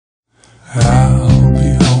I'll be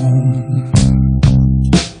home.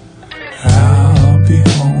 I'll be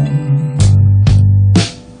home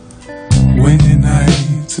when your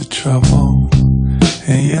nights are trouble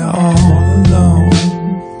and you're all alone.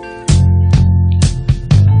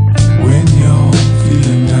 When you're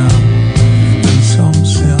feeling down, you need some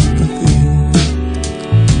sympathy,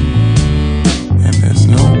 and there's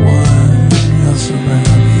no one else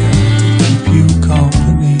around here to keep you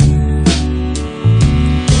company.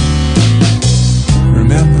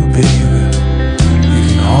 Remember, baby, you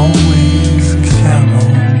can always count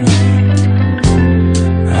on me.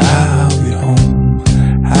 I'll be home,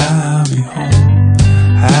 I'll be home,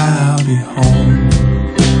 I'll be home.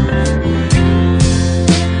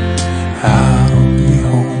 I'll be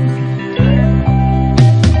home,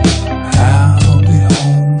 I'll be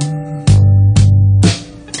home.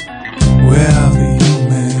 Wherever you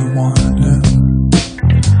may wander,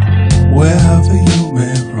 wherever you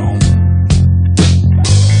may roam,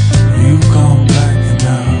 you've gone back and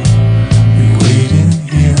I'll be waiting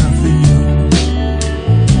here for you.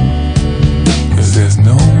 'Cause there's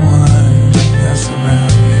no one else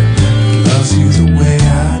around here that loves you the way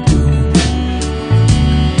I do.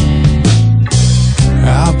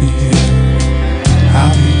 I'll be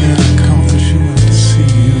here to comfort you and to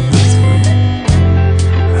see you through.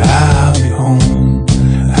 I'll be home,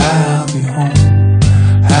 I'll be home,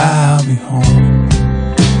 I'll be home.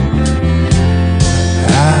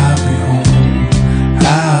 I'll be home,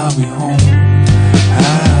 I'll be home.